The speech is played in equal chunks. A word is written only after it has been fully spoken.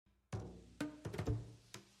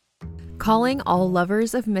calling all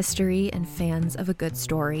lovers of mystery and fans of a good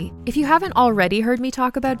story. If you haven't already heard me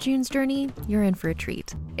talk about June's Journey, you're in for a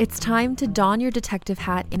treat. It's time to don your detective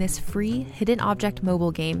hat in this free hidden object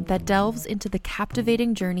mobile game that delves into the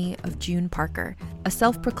captivating journey of June Parker, a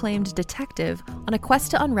self-proclaimed detective on a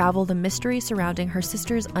quest to unravel the mystery surrounding her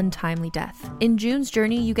sister's untimely death. In June's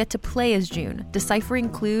Journey, you get to play as June, deciphering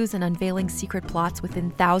clues and unveiling secret plots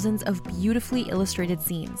within thousands of beautifully illustrated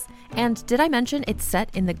scenes. And did I mention it's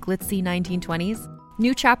set in the glitzy 1920s?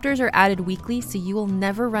 New chapters are added weekly, so you will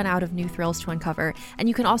never run out of new thrills to uncover, and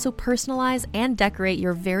you can also personalize and decorate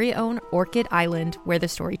your very own Orchid Island where the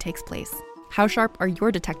story takes place. How sharp are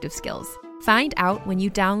your detective skills? Find out when you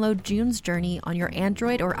download June's Journey on your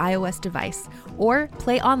Android or iOS device, or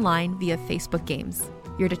play online via Facebook Games.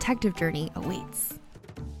 Your detective journey awaits.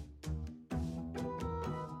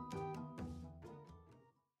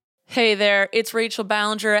 Hey there, it's Rachel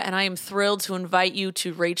Ballinger, and I am thrilled to invite you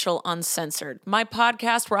to Rachel Uncensored, my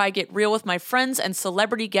podcast where I get real with my friends and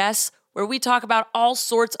celebrity guests, where we talk about all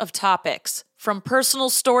sorts of topics. From personal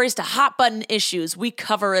stories to hot-button issues, we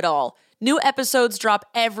cover it all. New episodes drop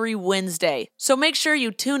every Wednesday, so make sure you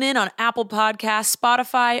tune in on Apple Podcasts,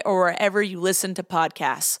 Spotify, or wherever you listen to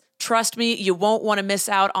podcasts. Trust me, you won't want to miss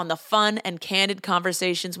out on the fun and candid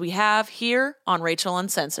conversations we have here on Rachel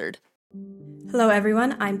Uncensored. Hello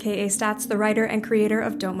everyone, I'm K.A. Stats, the writer and creator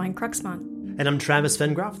of Don't Mind Cruxmont. And I'm Travis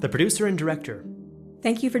Vengroff, the producer and director.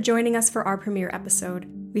 Thank you for joining us for our premiere episode.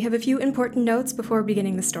 We have a few important notes before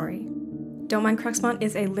beginning the story. Don't Mind Cruxmont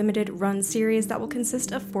is a limited-run series that will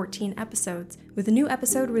consist of 14 episodes, with a new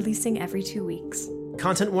episode releasing every 2 weeks.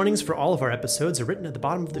 Content warnings for all of our episodes are written at the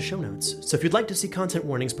bottom of the show notes, so if you'd like to see content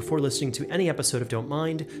warnings before listening to any episode of Don't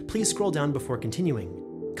Mind, please scroll down before continuing.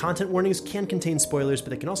 Content warnings can contain spoilers, but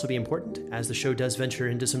they can also be important, as the show does venture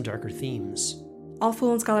into some darker themes. All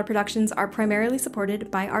Fool and Scholar productions are primarily supported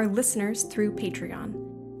by our listeners through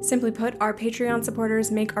Patreon. Simply put, our Patreon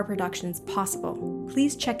supporters make our productions possible.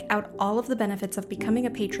 Please check out all of the benefits of becoming a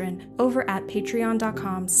patron over at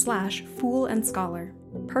patreon.com/foolandscholar.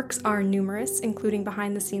 Perks are numerous, including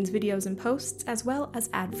behind-the-scenes videos and posts, as well as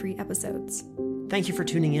ad-free episodes. Thank you for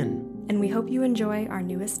tuning in. And we hope you enjoy our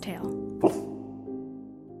newest tale.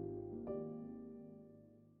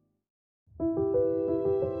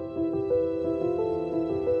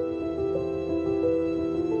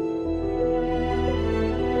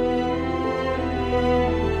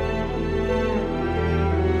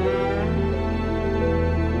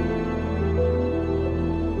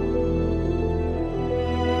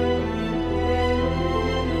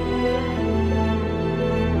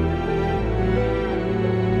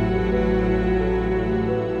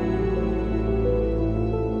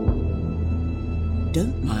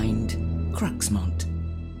 Don't Mind Cruxmont.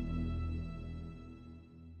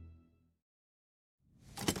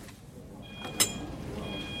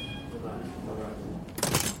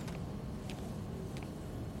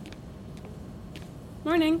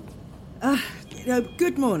 Morning.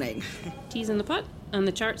 Good morning. Tea's in the pot, and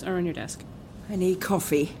the charts are on your desk. I need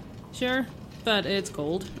coffee. Sure, but it's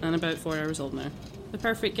cold, and about 4 hours old now. The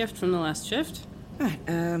perfect gift from the last shift. Right,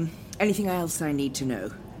 anything else I need to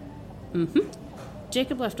know?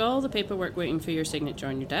 Jacob left all the paperwork waiting for your signature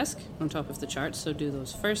on your desk, on top of the charts, so do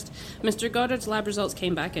those first. Mr. Goddard's lab results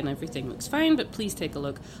came back and everything looks fine, but please take a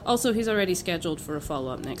look. Also, he's already scheduled for a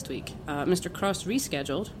follow-up next week. Mr. Cross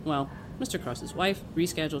Mr. Cross's wife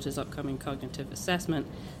rescheduled his upcoming cognitive assessment.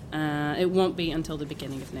 It won't be until the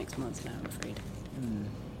beginning of next month now, I'm afraid.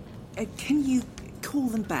 Can you call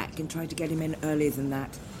them back and try to get him in earlier than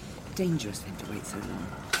that? Dangerous for him to wait so long.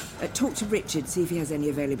 Talk to Richard, see if he has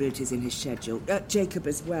any availabilities in his schedule. Jacob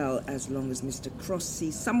as well, as long as Mr. Cross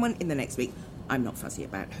sees someone in the next week. I'm not fussy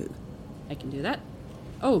about who. I can do that.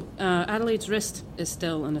 Oh, Adelaide's wrist is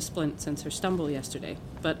still in a splint since her stumble yesterday,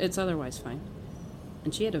 but it's otherwise fine.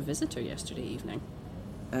 And she had a visitor yesterday evening.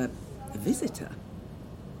 A visitor?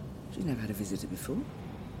 She's never had a visitor before.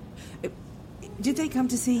 Did they come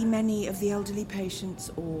to see many of the elderly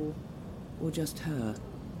patients, or just her?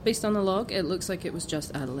 Based on the log, it looks like it was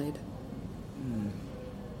just Adelaide.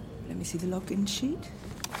 Let me see the login sheet.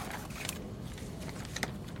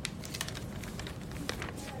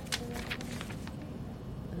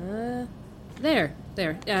 There.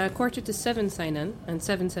 7:15 sign in and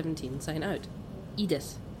 7:17 sign out.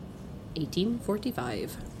 Edith.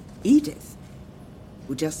 1845. Edith?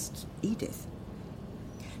 Well, just Edith.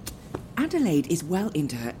 Adelaide is well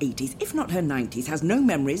into her 80s, if not her 90s, has no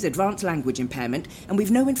memories, advanced language impairment, and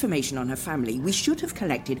we've no information on her family. We should have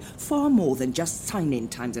collected far more than just sign-in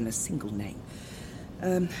times and a single name.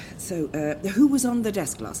 Who was on the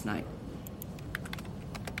desk last night?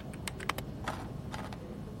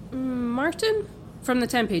 Martin? From the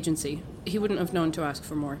temp agency. He wouldn't have known to ask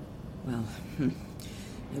for more. Well,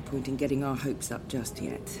 no point in getting our hopes up just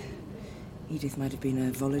yet. Edith might have been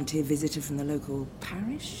a volunteer visitor from the local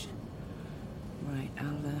parish. Right,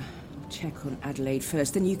 I'll check on Adelaide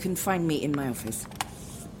first, then you can find me in my office.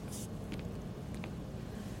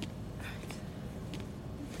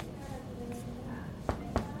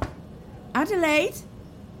 Adelaide?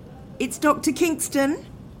 It's Dr. Kingston.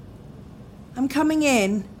 I'm coming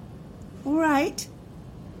in. All right.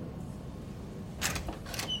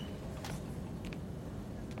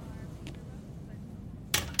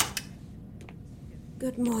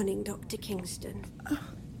 Good morning, Dr. Kingston.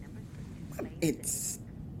 It's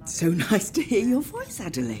so nice to hear your voice,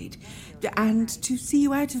 Adelaide, and to see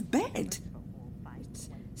you out of bed. It's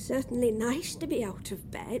certainly nice to be out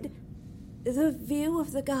of bed. The view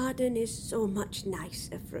of the garden is so much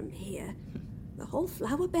nicer from here. The whole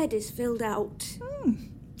flower bed is filled out.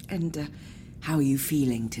 And how are you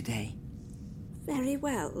feeling today? Very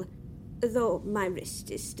well, though my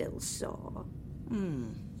wrist is still sore.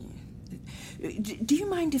 Do you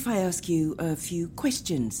mind if I ask you a few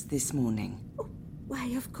questions this morning? Oh, why,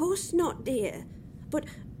 of course not, dear. But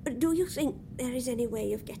do you think there is any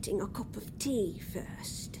way of getting a cup of tea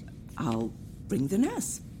first? I'll bring the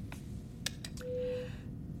nurse.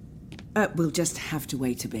 We'll just have to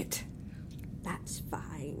wait a bit. That's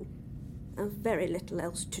fine. I've very little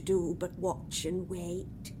else to do but watch and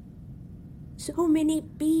wait. So many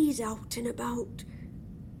bees out and about.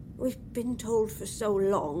 We've been told for so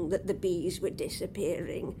long that the bees were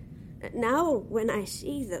disappearing. Now, when I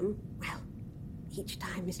see them, well, each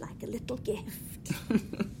time is like a little gift.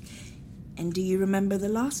 And do you remember the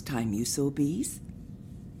last time you saw bees?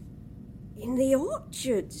 In the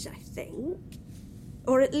orchards, I think.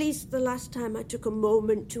 Or at least the last time I took a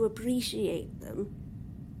moment to appreciate them.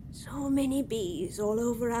 So many bees all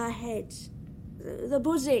over our heads. The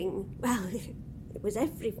buzzing, well, it was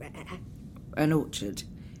everywhere. An orchard.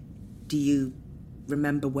 Do you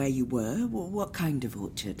remember where you were? What kind of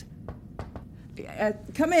orchard?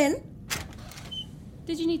 Come in.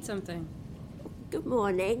 Did you need something? Good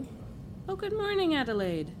morning. Oh, good morning,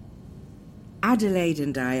 Adelaide. Adelaide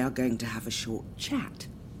and I are going to have a short chat.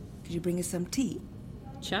 Could you bring us some tea?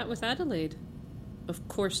 Chat with Adelaide. Of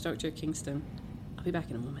course, Dr. Kingston. I'll be back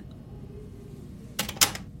in a moment.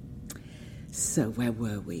 So, where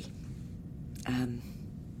were we?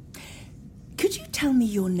 Could you tell me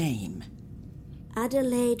your name?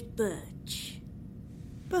 Adelaide Birch.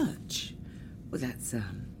 Birch? Well, that's,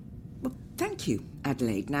 well, thank you,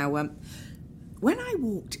 Adelaide. Now, when I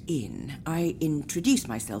walked in, I introduced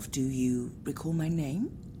myself. Do you recall my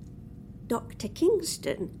name? Dr.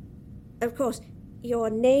 Kingston. Of course,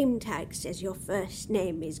 your name tag says your first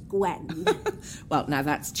name is Gwen. Well, now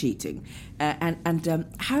that's cheating.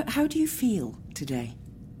 How do you feel today?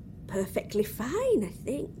 Perfectly fine, I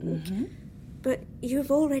think. Mm-hmm. But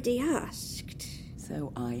you've already asked.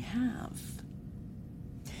 So I have.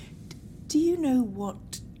 Do you know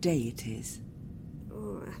what day it is?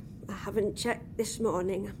 Oh, I haven't checked this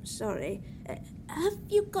morning, I'm sorry. Have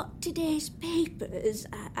you got today's papers?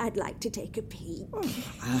 I'd like to take a peek.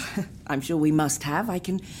 I'm sure we must have. I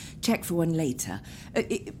can check for one later.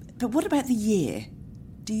 But what about the year?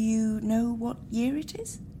 Do you know what year it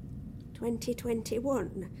is?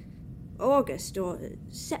 2021. August or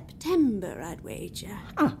September, I'd wager.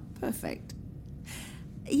 Ah, perfect.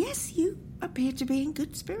 Yes, you appear to be in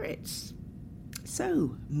good spirits.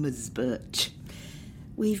 So, Ms. Birch,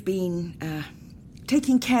 we've been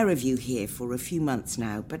taking care of you here for a few months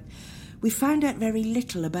now, but we found out very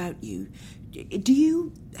little about you. Do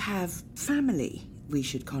you have family we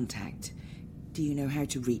should contact? Do you know how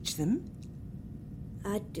to reach them?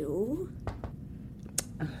 I do.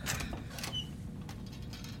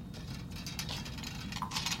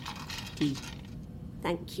 Tea.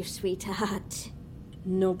 Thank you, sweetheart.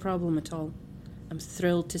 No problem at all. I'm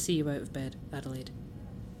thrilled to see you out of bed, Adelaide.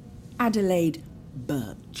 Adelaide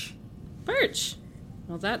Birch. Birch?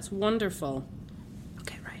 Well, that's wonderful. I'll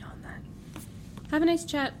get right on that. Have a nice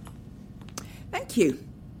chat. Thank you.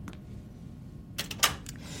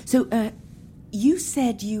 So, you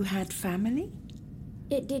said you had family?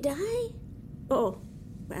 Did I? Oh,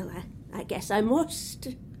 well, I guess I must.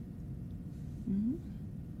 Mm-hmm.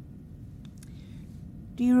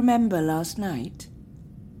 Do you remember last night?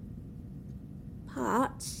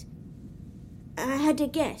 Parts. I had a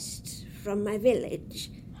guest from my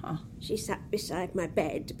village. Huh. She sat beside my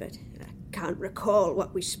bed, but I can't recall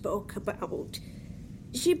what we spoke about.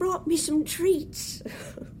 She brought me some treats.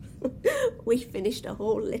 We finished a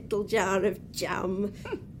whole little jar of jam.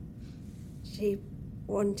 She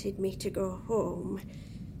wanted me to go home.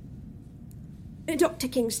 Dr.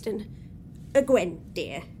 Kingston. Gwen,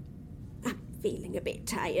 dear. I'm feeling a bit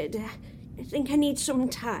tired. I think I need some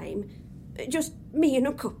time. Just me and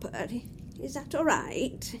a cuppa. Is that all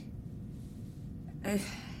right?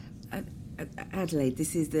 Adelaide,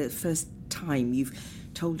 this is the first time you've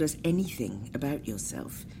told us anything about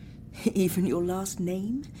yourself. Even your last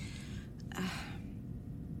name.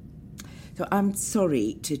 So I'm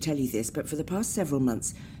sorry to tell you this, but for the past several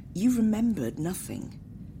months, you remembered nothing.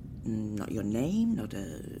 Not your name, not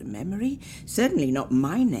a memory. Certainly not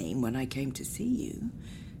my name when I came to see you.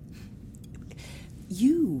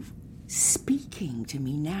 You speaking to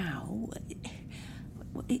me now,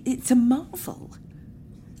 it's a marvel.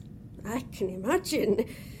 I can imagine.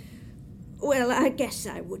 Well, I guess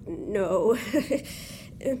I wouldn't know.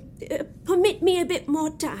 Permit me a bit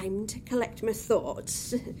more time to collect my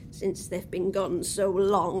thoughts, since they've been gone so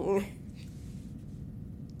long.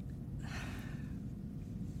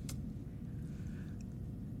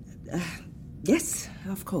 Yes,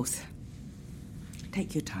 of course.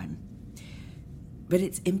 Take your time. But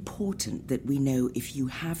it's important that we know if you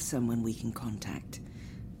have someone we can contact.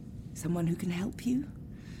 Someone who can help you.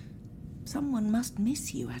 Someone must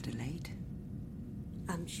miss you, Adelaide.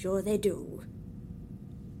 I'm sure they do.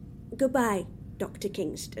 Goodbye, Dr.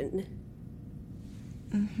 Kingston.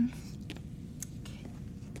 Mm-hmm.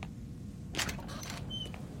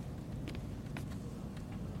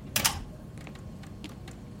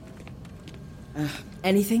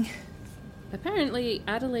 Anything? Apparently,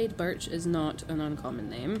 Adelaide Birch is not an uncommon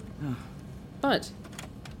name. Oh. But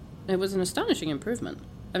it was an astonishing improvement.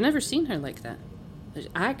 I've never seen her like that.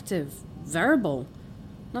 Active, verbal.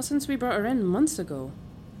 Not since we brought her in months ago.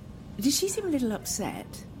 Did she seem a little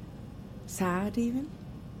upset? Sad, even?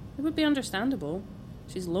 It would be understandable.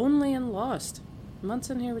 She's lonely and lost. Months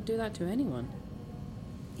in here would do that to anyone.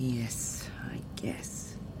 Yes, I guess.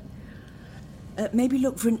 Maybe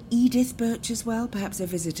look for an Edith Birch as well. Perhaps her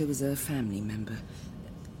visitor was a family member.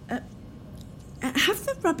 Have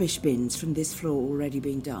the rubbish bins from this floor already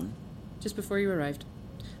been done? Just before you arrived.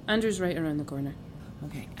 Andrew's right around the corner.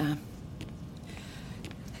 Okay.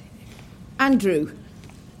 Andrew,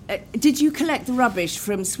 did you collect the rubbish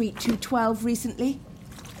from Suite 212 recently?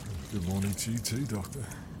 Good morning to you too, Doctor.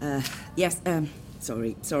 Yes,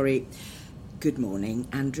 sorry. Good morning,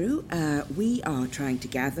 Andrew. We are trying to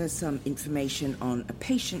gather some information on a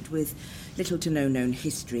patient with little to no known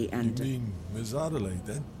history and... You mean Miss Adelaide,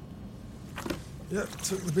 then? Yep,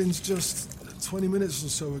 took the bins just 20 minutes or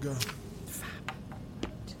so ago.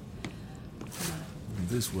 And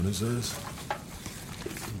this one is hers.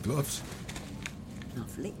 And gloves.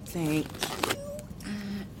 Lovely, thank you.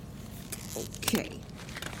 Okay.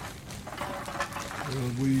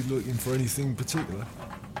 Are we looking for anything particular?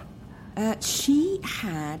 She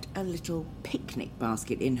had a little picnic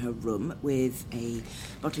basket in her room with a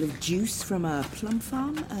bottle of juice from a plum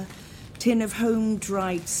farm, a tin of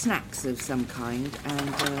home-dried snacks of some kind,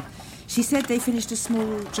 and she said they finished a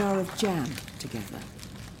small jar of jam together.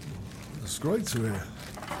 That's great to hear.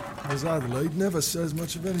 Miss Adelaide never says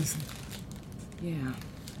much of anything. Yeah,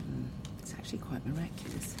 it's actually quite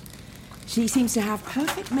miraculous. She seems to have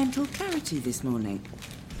perfect mental clarity this morning.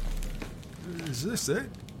 Is this it?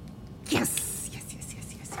 Yes.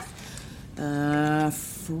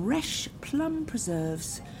 Fresh plum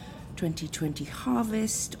preserves, 2020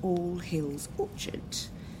 harvest, All Hills Orchard.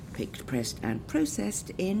 Picked, pressed and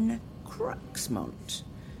processed in Cruxmont.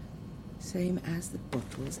 Same as the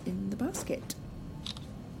bottles in the basket.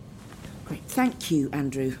 Great, thank you,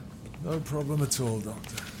 Andrew. No problem at all,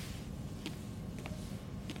 Doctor.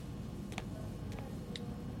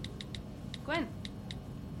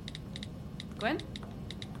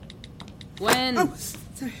 Gwen? Oh,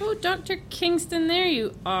 sorry. Oh, Dr. Kingston, there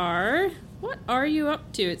you are. What are you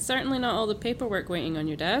up to? It's certainly not all the paperwork waiting on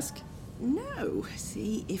your desk. No.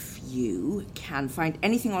 See if you can find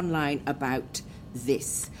anything online about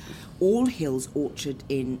this. All Hills Orchard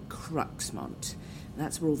in Cruxmont.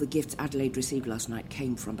 That's where all the gifts Adelaide received last night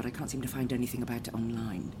came from, but I can't seem to find anything about it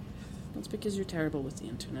online. That's because you're terrible with the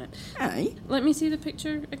internet. Aye? Let me see the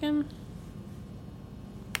picture again.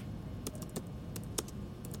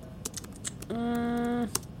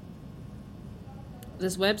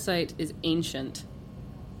 This website is ancient.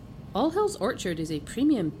 All Hills Orchard is a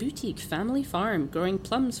premium boutique family farm growing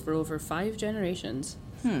plums for over 5 generations.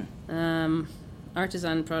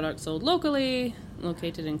 Artisan products sold locally,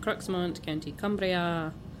 located in Cruxmont, County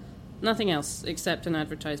Cumbria. Nothing else except an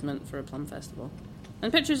advertisement for a plum festival.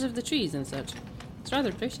 And pictures of the trees and such. It's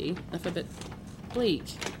rather pretty, if a bit bleak.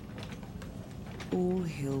 All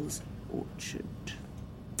Hills Orchard.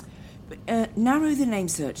 Narrow the name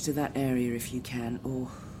search to that area if you can, or...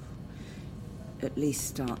 at least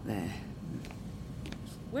start there.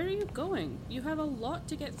 Where are you going? You have a lot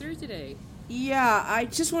to get through today. Yeah, I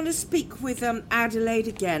just want to speak with Adelaide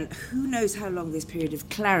again. Who knows how long this period of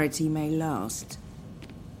clarity may last.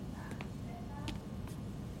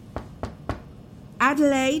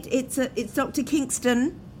 Adelaide, it's Dr.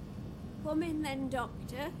 Kingston. Come in then,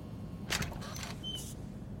 Doctor.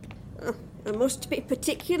 Oh, it must be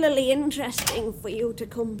particularly interesting for you to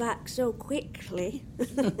come back so quickly.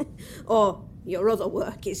 Or your other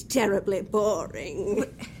work is terribly boring.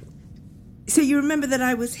 So you remember that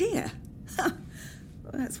I was here? Well,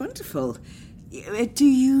 that's wonderful. Do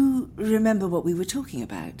you remember what we were talking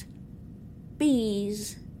about?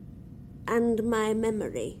 Bees. And my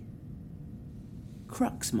memory.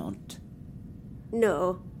 Cruxmont.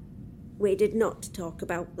 No, we did not talk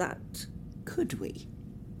about that. Could we?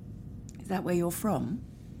 Is that where you're from?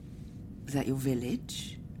 Is that your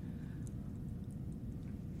village?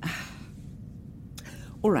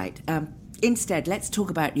 All right. Instead, let's talk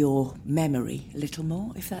about your memory a little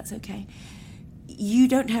more, if that's okay. You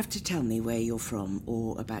don't have to tell me where you're from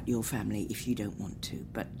or about your family if you don't want to,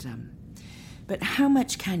 but how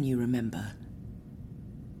much can you remember?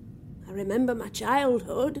 I remember my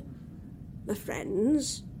childhood, my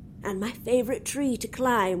friends, and my favourite tree to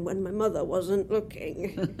climb when my mother wasn't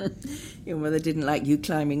looking. Your mother didn't like you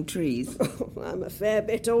climbing trees. I'm a fair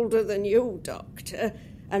bit older than you, Doctor,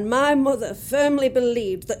 and my mother firmly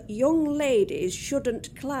believed that young ladies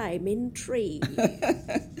shouldn't climb in trees.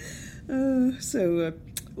 So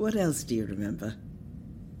what else do you remember?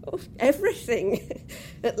 Oh, everything,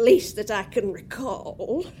 at least that I can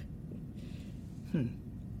recall.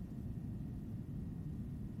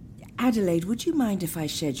 Adelaide, would you mind if I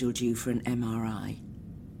scheduled you for an MRI?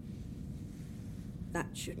 That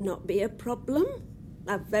should not be a problem.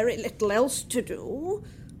 I've very little else to do.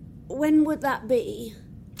 When would that be?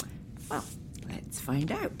 Well, let's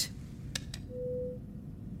find out.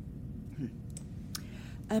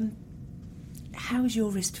 How's your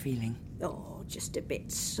wrist feeling? Oh, just a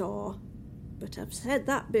bit sore. But I've said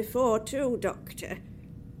that before too, Doctor.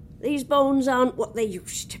 These bones aren't what they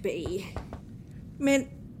used to be.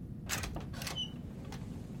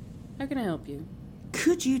 How can I help you?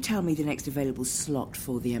 Could you tell me the next available slot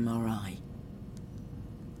for the MRI?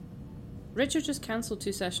 Richard just cancelled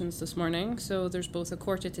 2 sessions this morning, so there's both a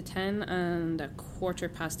 10:15 and a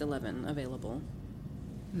 11:15 available.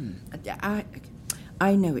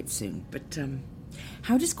 I know it's soon, but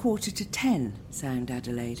how does 10:45 sound,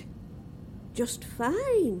 Adelaide? Just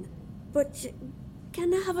fine. But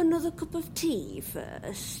can I have another cup of tea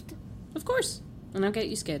first? Of course, and I'll get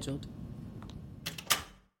you scheduled.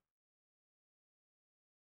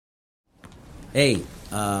 Hey,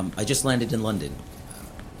 I just landed in London.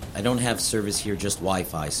 I don't have service here, just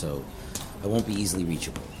Wi-Fi, so I won't be easily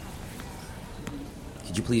reachable.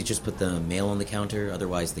 Could you please just put the mail on the counter?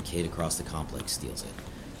 Otherwise, the kid across the complex steals it.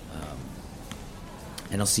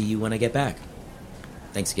 And I'll see you when I get back.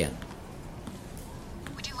 Thanks again.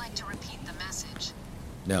 Would you like to repeat the message?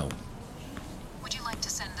 No. Would you like to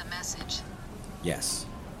send the message? Yes.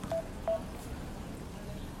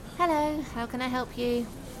 Hello, how can I help you?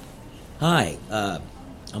 Hi,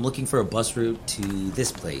 I'm looking for a bus route to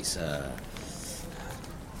this place,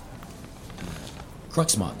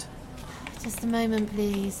 Cruxmont. Just a moment,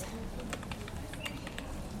 please.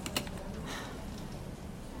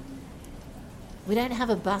 We don't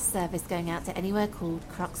have a bus service going out to anywhere called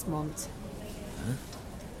Cruxmont. Huh?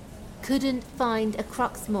 Couldn't find a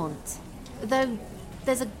Cruxmont. Though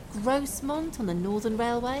there's a Grossmont on the Northern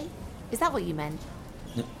Railway. Is that what you meant?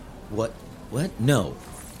 What? No.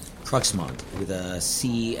 Cruxmont, with a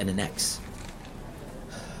C and an X.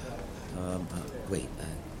 Wait.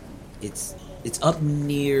 It's up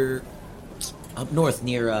north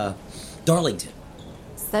near Darlington.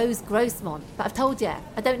 So's Grossmont, but I've told you,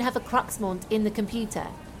 I don't have a Cruxmont in the computer.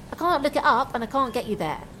 I can't look it up and I can't get you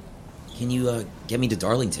there. Can you get me to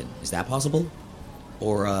Darlington? Is that possible?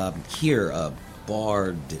 Or here,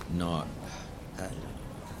 Barnard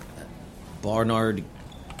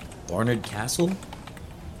Castle?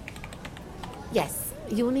 Yes,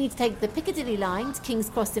 you'll need to take the Piccadilly line to King's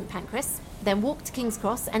Cross St Pancras, then walk to King's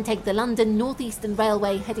Cross and take the London North Eastern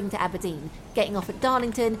Railway heading to Aberdeen, getting off at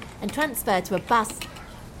Darlington and transfer to a bus.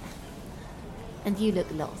 And you look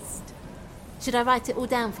lost. Should I write it all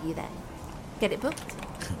down for you then? Get it booked?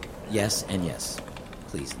 Yes and yes.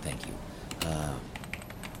 Please, thank you.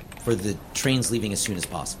 For the trains leaving as soon as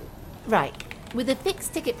possible. Right. With the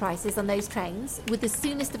fixed ticket prices on those trains, with the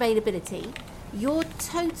soonest availability, your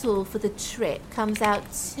total for the trip comes out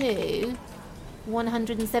to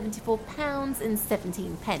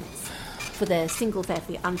 £174.17. for the single fare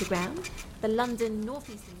for the Underground, the London North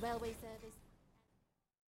Eastern Railway Service.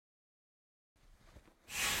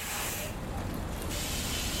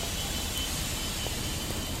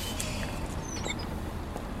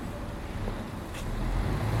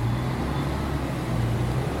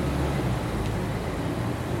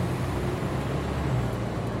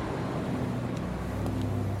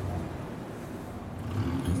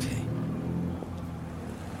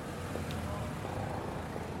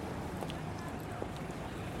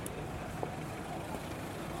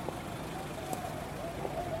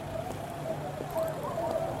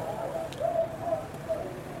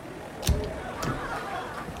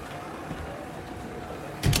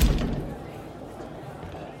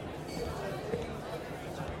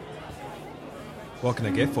 What can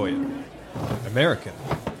I get for you? American,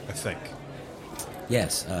 I think.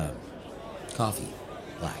 Yes, coffee.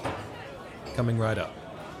 Black. Coming right up.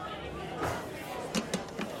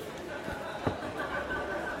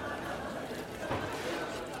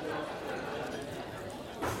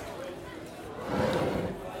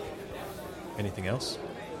 Anything else?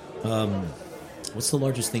 What's the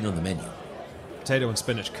largest thing on the menu? Potato and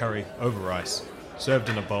spinach curry over rice, served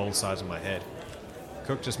in a bowl the size of my head.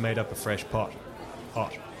 Cook just made up a fresh pot.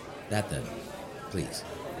 Hot. That then, please.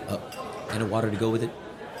 And a water to go with it?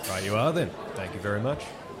 Right you are then. Thank you very much.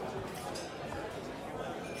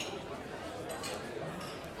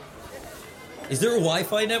 Is there a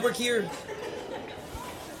Wi-Fi network here?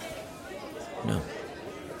 No.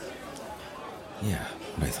 Yeah,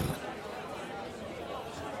 what I thought.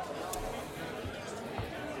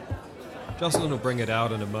 Jocelyn will bring it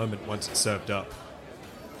out in a moment once it's served up.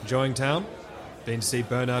 Enjoying town? Been to see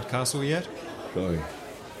Bernard Castle yet? Sorry.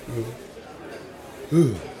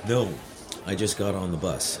 No, I just got on the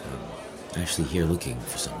bus. I'm actually here looking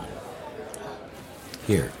for someone.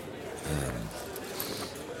 Here.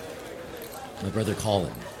 My brother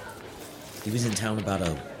Colin. He was in town about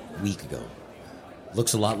a week ago.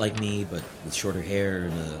 Looks a lot like me, but with shorter hair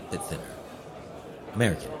and a bit thinner.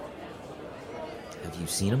 American. Have you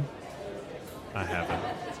seen him? I haven't.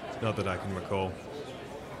 Not that I can recall.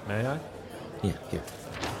 May I? Yeah, here.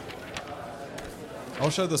 I'll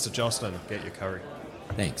show this to Jocelyn and get your curry.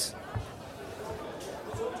 Thanks.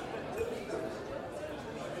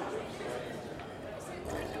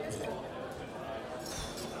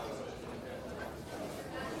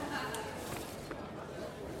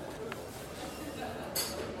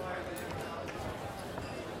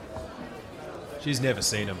 She's never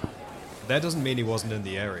seen him. That doesn't mean he wasn't in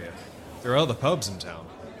the area. There are other pubs in town.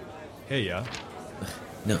 Here you are.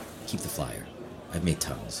 No, keep the flyer. I've made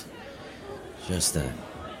tons. Just,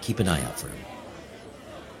 keep an eye out for him.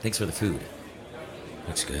 Thanks for the food.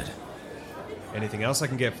 Looks good. Anything else I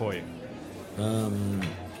can get for you?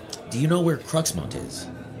 Do you know where Cruxmont is?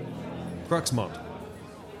 Cruxmont.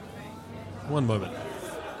 One moment.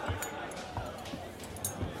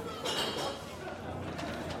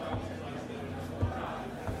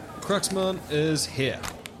 Cruxmont is here.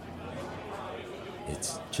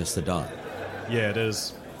 It's just a dot. Yeah, it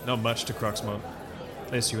is. Not much to Cruxmont.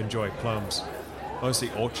 Unless you enjoy plums.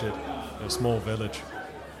 Mostly orchard in a small village.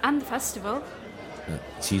 And the festival.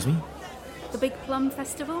 Excuse me? The Big Plum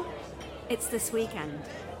Festival. It's this weekend.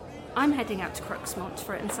 I'm heading out to Cruxmont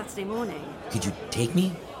for it on Saturday morning. Could you take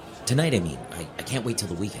me? Tonight, I mean. I can't wait till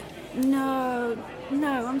the weekend. No,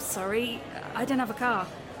 I'm sorry. I don't have a car.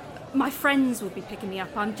 My friends will be picking me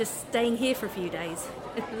up. I'm just staying here for a few days.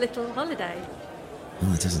 A little holiday.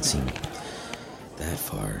 Well, it doesn't seem that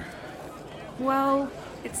far. Well,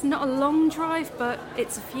 it's not a long drive, but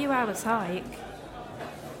it's a few hours hike.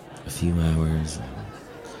 A few hours.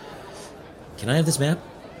 Can I have this map?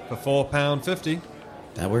 For £4.50.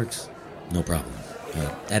 That works. No problem.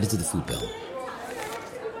 Add it to the food bill.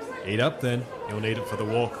 Eat up then. You'll need it for the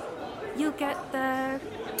walk. You'll get there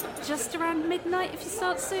just around midnight if you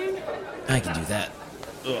start soon. I can do that.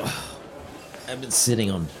 Ugh. I've been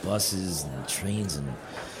sitting on buses and trains and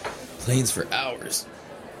planes for hours.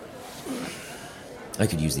 I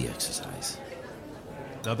could use the exercise.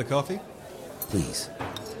 Another coffee? Please.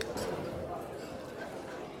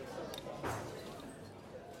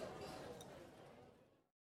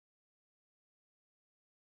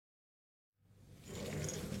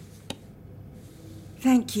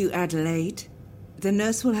 Thank you, Adelaide. The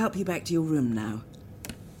nurse will help you back to your room now.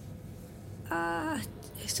 Are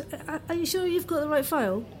you sure you've got the right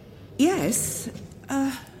file? Yes.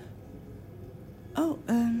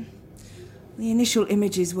 The initial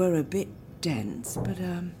images were a bit dense, but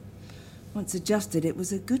once adjusted, it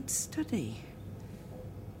was a good study.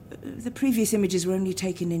 The previous images were only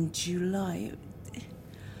taken in July.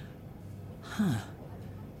 Huh.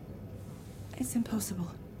 It's impossible.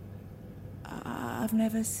 I've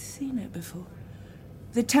never seen it before.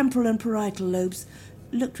 The temporal and parietal lobes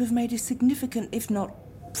look to have made a significant, if not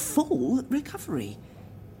full, recovery.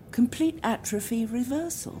 Complete atrophy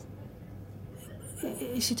reversal.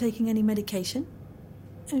 Is she taking any medication?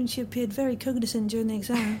 And she appeared very cognizant during the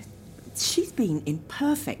exam. She's been in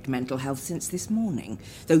perfect mental health since this morning,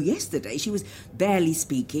 though yesterday she was barely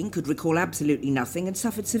speaking, could recall absolutely nothing, and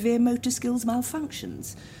suffered severe motor skills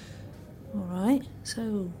malfunctions. All right,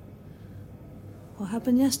 so what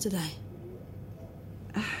happened yesterday?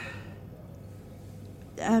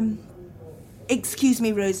 Excuse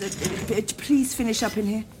me, Rosa. Please finish up in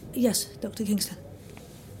here. Yes, Dr. Kingston.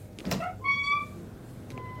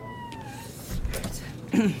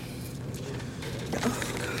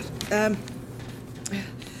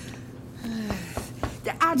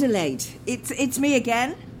 Adelaide, it's me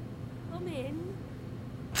again. Come in.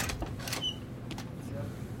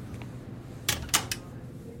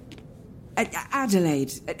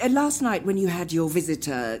 Adelaide, last night when you had your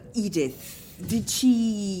visitor, Edith, did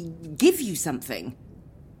she give you something?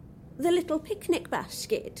 The little picnic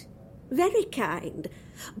basket. Very kind.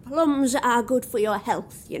 Plums are good for your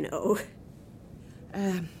health, you know.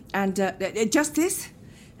 And just this?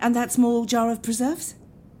 And that small jar of preserves?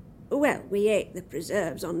 Well, we ate the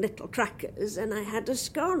preserves on little crackers, and I had a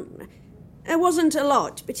scone. It wasn't a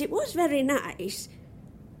lot, but it was very nice.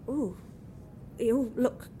 Oh, you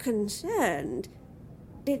look concerned.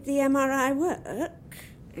 Did the MRI work?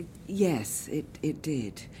 Yes, it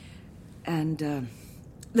did. And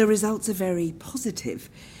the results are very positive.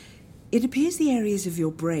 It appears the areas of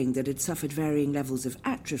your brain that had suffered varying levels of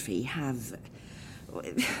atrophy have,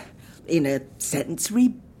 in a sense,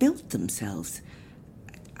 rebuilt themselves.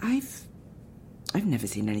 I've never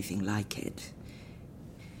seen anything like it.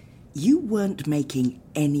 You weren't making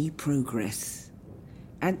any progress.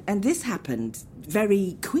 And this happened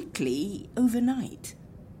very quickly overnight.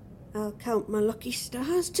 I'll count my lucky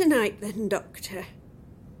stars tonight then, Doctor.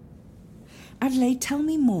 Adelaide, tell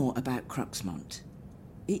me more about Cruxmont.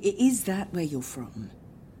 Is that where you're from?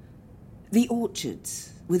 The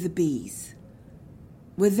orchards with the bees.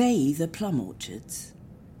 Were they the plum orchards?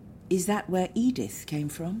 Is that where Edith came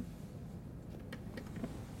from?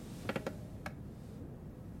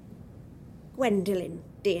 Gwendolen,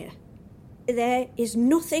 dear, there is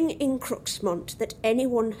nothing in Cruxmont that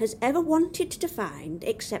anyone has ever wanted to find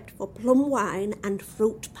except for plum wine and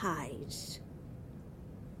fruit pies.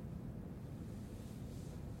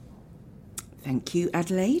 Thank you,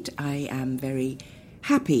 Adelaide. I am very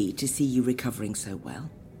happy to see you recovering so well.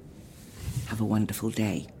 Have a wonderful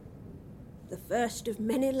day. The first of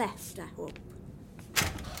many left, I hope.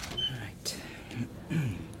 Right.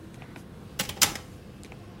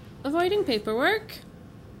 Avoiding paperwork?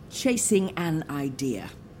 Chasing an idea.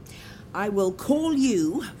 I will call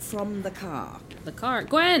you from the car. The car?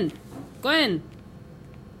 Gwen! Gwen,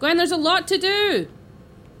 there's a lot to do!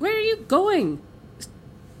 Where are you going?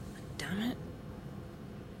 Damn it.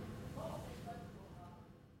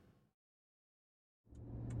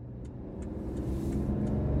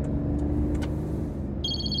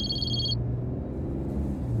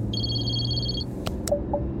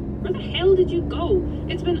 Where the hell did you go?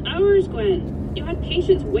 It's been hours, Gwen. You had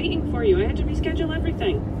patients waiting for you. I had to reschedule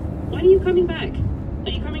everything. When are you coming back? Are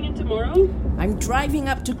you coming in tomorrow? I'm driving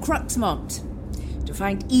up to Cruxmont to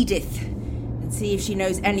find Edith and see if she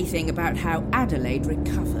knows anything about how Adelaide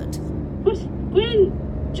recovered. What? Gwen,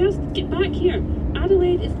 just get back here.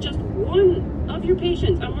 Adelaide is just one of your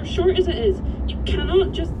patients, and we're short as it is. You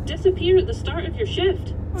cannot just disappear at the start of your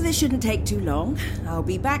shift. Well, this shouldn't take too long. I'll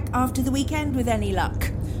be back after the weekend with any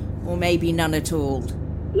luck. Or maybe none at all.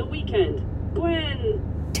 The weekend.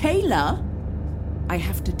 Gwen! Taylor? I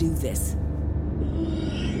have to do this.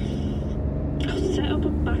 I'll set up a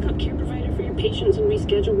backup care provider for your patients and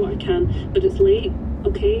reschedule what I can, but it's late,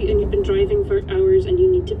 okay? And you've been driving for hours and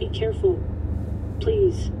you need to be careful.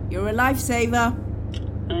 Please. You're a lifesaver.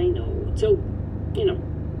 I know. So,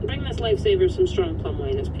 bring this lifesaver some strong plum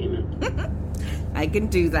wine as payment. I can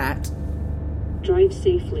do that. Drive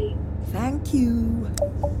safely. Thank you.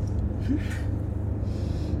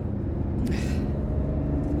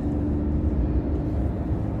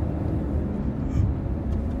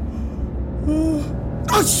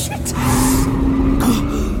 Oh, shit!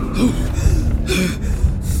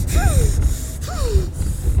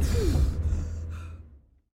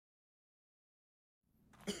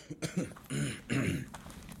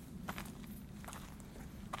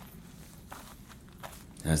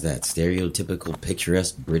 How's that stereotypical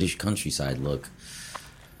picturesque British countryside look?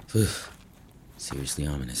 Seriously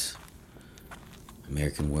ominous.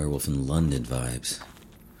 American Werewolf in London vibes.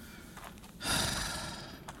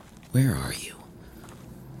 Where are you?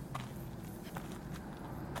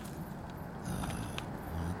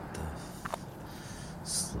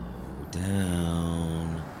 Slow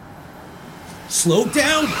down. Slow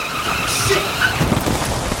down? Shit!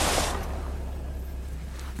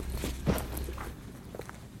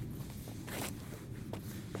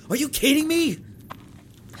 Are you kidding me?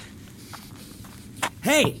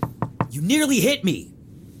 Hey, you nearly hit me.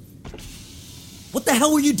 What the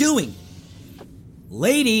hell were you doing?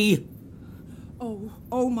 Lady!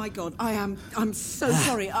 Oh my God, I'm so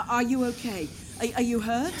sorry. Are you okay? Are you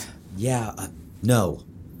hurt? Yeah, no.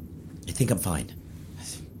 I think I'm fine.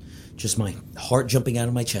 Just my heart jumping out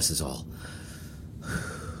of my chest is all.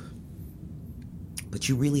 But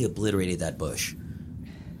you really obliterated that bush.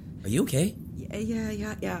 Are you okay?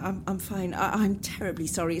 Yeah, I'm fine. I'm terribly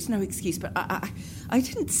sorry. It's no excuse, but I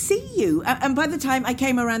didn't see you. And by the time I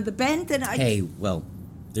came around the bend, then I... Hey, well,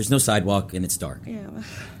 there's no sidewalk and it's dark. Yeah, well...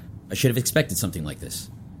 I should have expected something like this.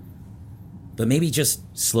 But maybe just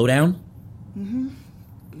slow down? Mm-hmm.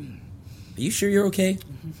 Are you sure you're okay?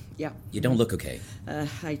 Mm-hmm. Yeah. You don't look okay.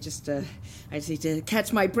 I just need to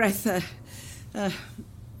catch my breath. Why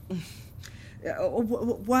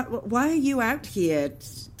are you out here?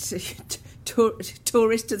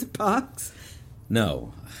 Tourist to the parks?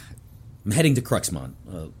 No. I'm heading to Cruxmont,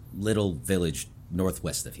 a little village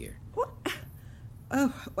northwest of here. What?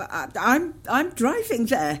 Oh, well, I'm driving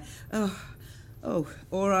there. Oh,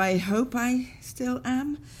 or I hope I still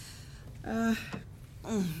am. Okay.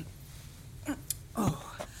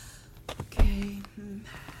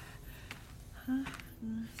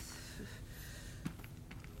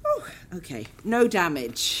 Oh, okay. No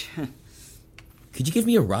damage. Could you give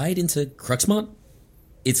me a ride into Cruxmont?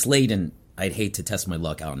 It's late and I'd hate to test my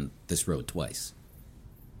luck on this road twice.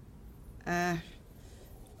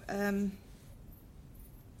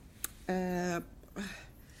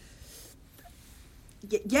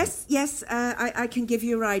 Yes, I can give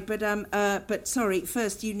you a ride, but sorry,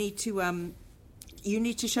 first you need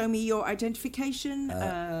to show me your identification,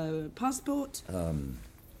 passport.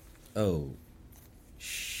 Oh,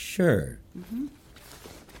 sure. Mm-hmm.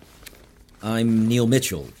 I'm Neil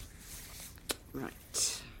Mitchell.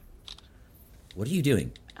 Right. What are you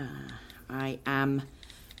doing? I am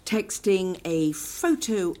texting a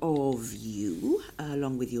photo of you,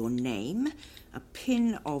 along with your name, a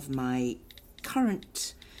pin of my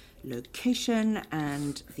current location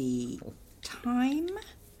and the time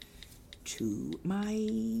to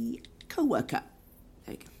my co-worker.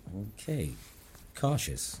 There you go. Okay.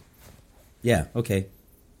 Cautious. Yeah, okay.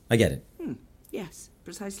 I get it. Yes,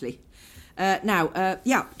 precisely. Now,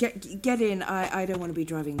 get in. I don't want to be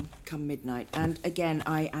driving come midnight. And again,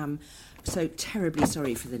 I am so terribly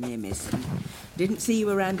sorry for the near miss. Didn't see you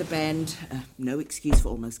around the bend. No excuse for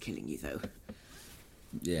almost killing you, though.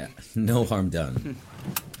 Yeah, no harm done.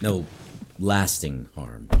 No lasting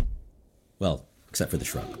harm. Well, except for the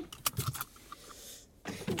shrub.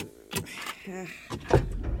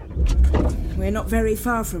 We're not very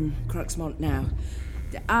far from Cruxmont now.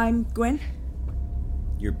 I'm Gwen.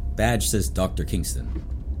 Your badge says Dr. Kingston.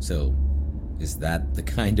 So, is that the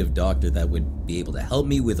kind of doctor that would be able to help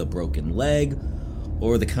me with a broken leg?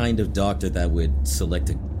 Or the kind of doctor that would select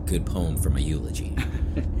a good poem for my eulogy?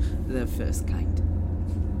 The first kind.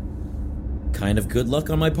 Kind of good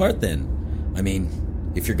luck on my part, then. I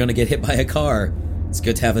mean, if you're gonna get hit by a car, it's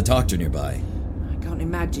good to have a doctor nearby. I can't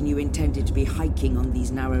imagine you intended to be hiking on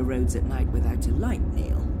these narrow roads at night without a light,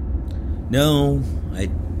 Neil. No, I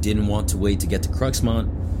didn't want to wait to get to Cruxmont,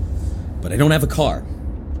 but I don't have a car,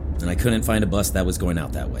 and I couldn't find a bus that was going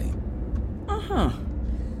out that way. Uh-huh.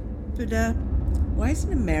 But, why is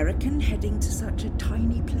an American heading to such a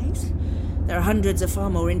tiny place? There are hundreds of far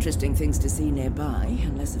more interesting things to see nearby,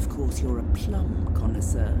 unless, of course, you're a plum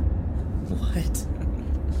connoisseur. What?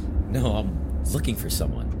 No, I'm looking for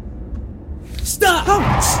someone. Stop!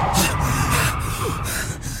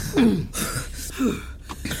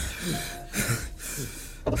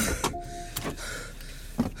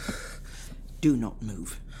 Do not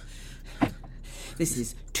move. This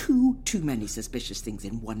is too many suspicious things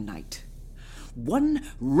in one night. One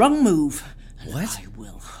wrong move, and what? I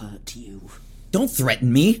will hurt you. Don't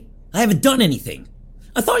threaten me. I haven't done anything.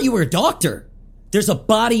 I thought you were a doctor. There's a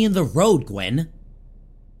body in the road, Gwen.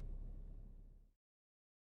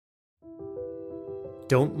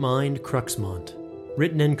 Don't Mind Cruxmont.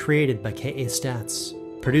 Written and created by K.A. Statz.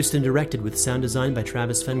 Produced and directed with sound design by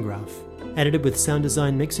Travis Fengroff. Edited with sound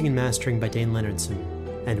design, mixing, and mastering by Dane Leonardson.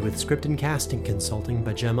 And with script and casting consulting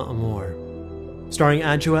by Gemma Amor. Starring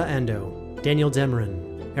Adjoa Ando, Daniel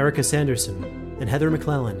Demerin, Erica Sanderson, and Heather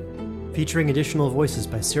McClellan. Featuring additional voices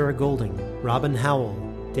by Sarah Golding, Robin Howell,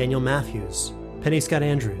 Daniel Matthews, Penny Scott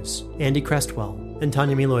Andrews, Andy Crestwell, and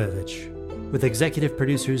Tanya Milojevic, with executive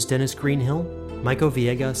producers Dennis Greenhill, Michael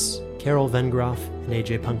Villegas, Carol Vengroff, and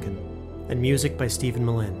AJ Punkin, and music by Stephen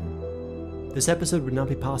Malin. This episode would not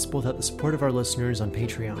be possible without the support of our listeners on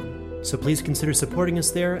Patreon, so please consider supporting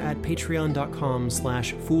us there at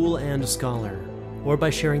patreon.com/foolandscholar, or by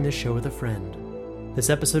sharing this show with a friend. This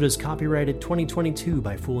episode is copyrighted 2022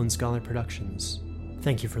 by Fool and Scholar Productions.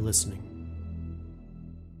 Thank you for listening.